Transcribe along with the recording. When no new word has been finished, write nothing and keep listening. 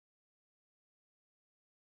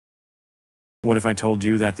What if I told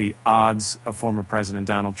you that the odds of former President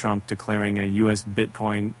Donald Trump declaring a U.S.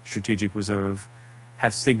 Bitcoin strategic reserve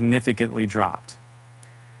have significantly dropped?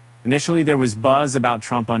 Initially, there was buzz about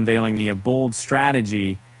Trump unveiling a bold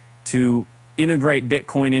strategy to integrate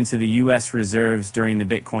Bitcoin into the U.S. reserves during the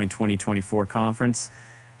Bitcoin 2024 conference.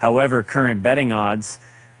 However, current betting odds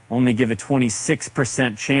only give a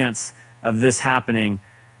 26% chance of this happening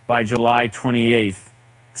by July 28th.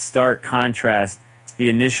 Stark contrast to the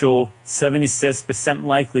initial 76%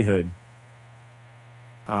 likelihood.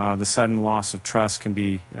 The sudden loss of trust can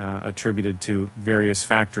be attributed to various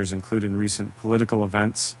factors, including recent political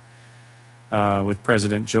events. With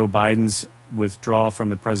President Joe Biden's withdrawal from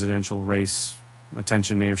the presidential race,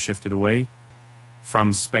 attention may have shifted away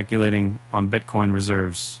from speculating on Bitcoin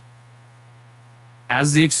reserves.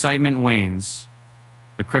 As the excitement wanes,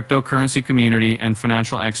 the cryptocurrency community and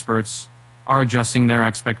financial experts are adjusting their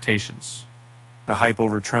expectations. The hype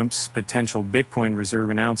over Trump's potential Bitcoin reserve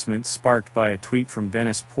announcement, sparked by a tweet from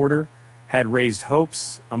Dennis Porter, had raised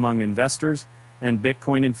hopes among investors and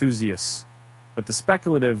Bitcoin enthusiasts. But the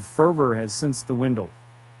speculative fervor has since dwindled,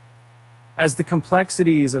 as the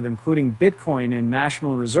complexities of including Bitcoin in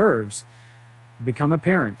national reserves become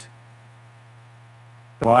apparent.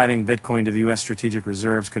 While adding Bitcoin to the U.S. strategic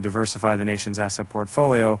reserves could diversify the nation's asset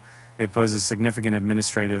portfolio, it poses significant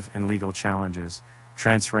administrative and legal challenges.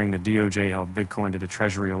 Transferring the DOJ-held Bitcoin to the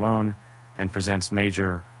Treasury alone and presents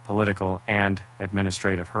major political and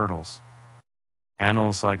administrative hurdles.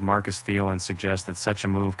 Analysts like Marcus Thielen suggest that such a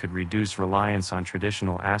move could reduce reliance on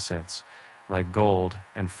traditional assets like gold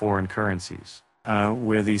and foreign currencies.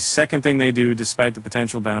 Where the second thing they do, despite the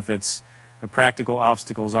potential benefits, the practical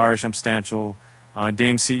obstacles are substantial.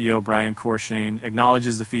 Dame CEO Brian Corshane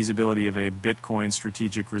acknowledges the feasibility of a Bitcoin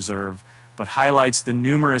strategic reserve, but highlights the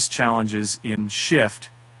numerous challenges in shift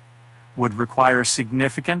would require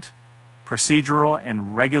significant procedural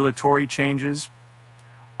and regulatory changes,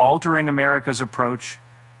 altering America's approach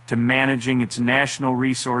to managing its national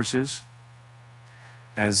resources.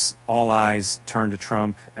 As all eyes turn to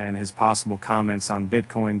Trump and his possible comments on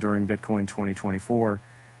Bitcoin during Bitcoin 2024,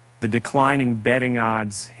 the declining betting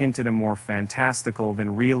odds hint at a more fantastical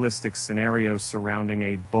than realistic scenario surrounding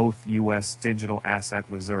a both U.S. digital asset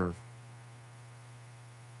reserve.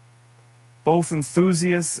 Both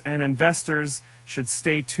enthusiasts and investors should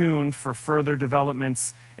stay tuned for further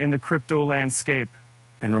developments in the crypto landscape.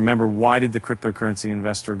 And remember, why did the cryptocurrency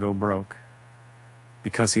investor go broke?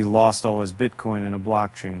 Because he lost all his Bitcoin in a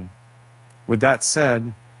blockchain. With that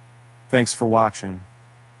said, thanks for watching.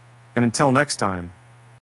 And until next time,